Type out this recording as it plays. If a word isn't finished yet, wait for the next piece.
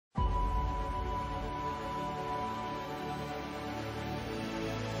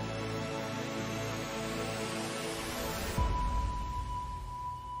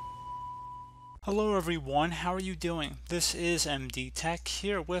Hello everyone, how are you doing? This is MD Tech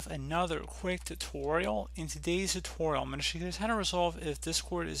here with another quick tutorial. In today's tutorial, I'm going to show you guys how to resolve if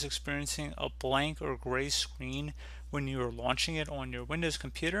Discord is experiencing a blank or gray screen when you are launching it on your Windows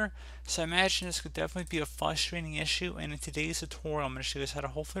computer. So I imagine this could definitely be a frustrating issue, and in today's tutorial, I'm going to show you guys how to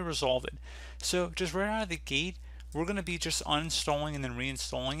hopefully resolve it. So just right out of the gate, we're going to be just uninstalling and then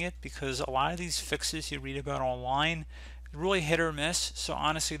reinstalling it because a lot of these fixes you read about online really hit or miss. So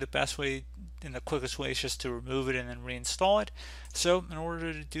honestly, the best way and the quickest way is just to remove it and then reinstall it. So in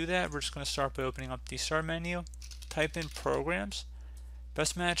order to do that, we're just going to start by opening up the start menu, type in programs.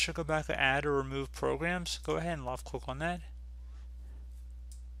 Best match to go back to add or remove programs. Go ahead and left click on that.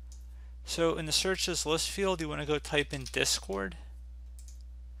 So in the search this list field, you want to go type in Discord.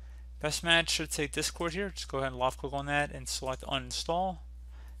 Best match should say Discord here. Just go ahead and left click on that and select uninstall.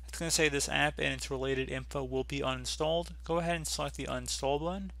 It's going to say this app and its related info will be uninstalled. Go ahead and select the uninstall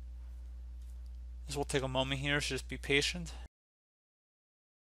button. This will take a moment here, so just be patient.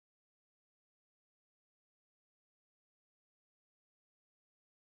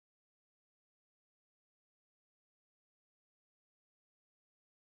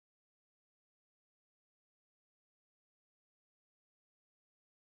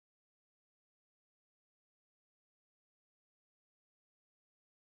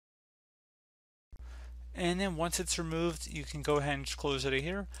 And then once it's removed, you can go ahead and just close it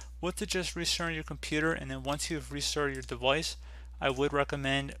here. With to just restart your computer, and then once you've restarted your device, I would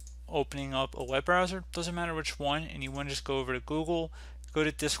recommend opening up a web browser. Doesn't matter which one, and you want to just go over to Google, go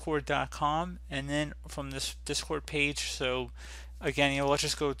to discord.com, and then from this Discord page, so again, let's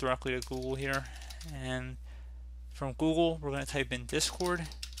just go directly to Google here, and from Google, we're going to type in Discord,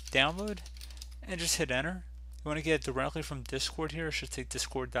 download, and just hit enter. You want to get it directly from Discord here, it should say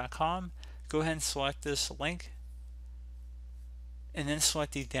discord.com. Go ahead and select this link and then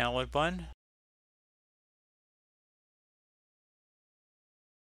select the download button.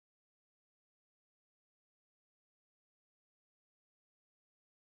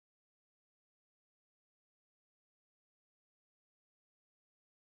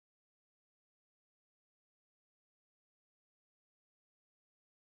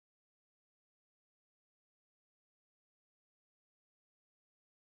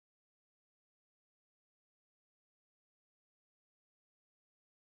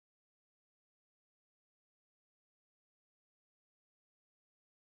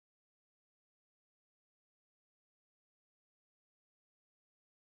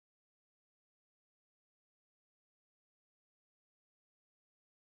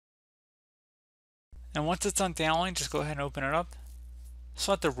 And once it's done downloading, just go ahead and open it up.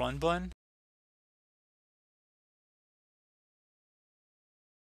 Select the run button.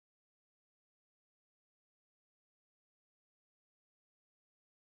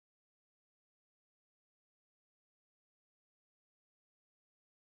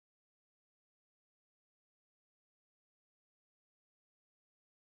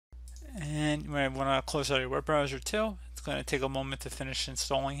 And you might want to close out your web browser too. It's going to take a moment to finish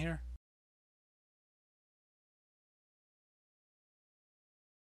installing here.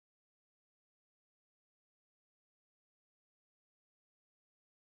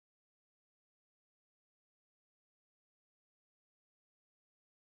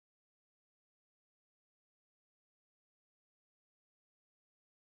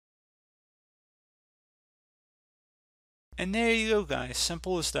 And there you go, guys.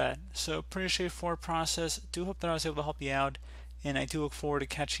 Simple as that. So pretty straightforward process. Do hope that I was able to help you out, and I do look forward to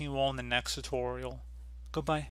catching you all in the next tutorial. Goodbye.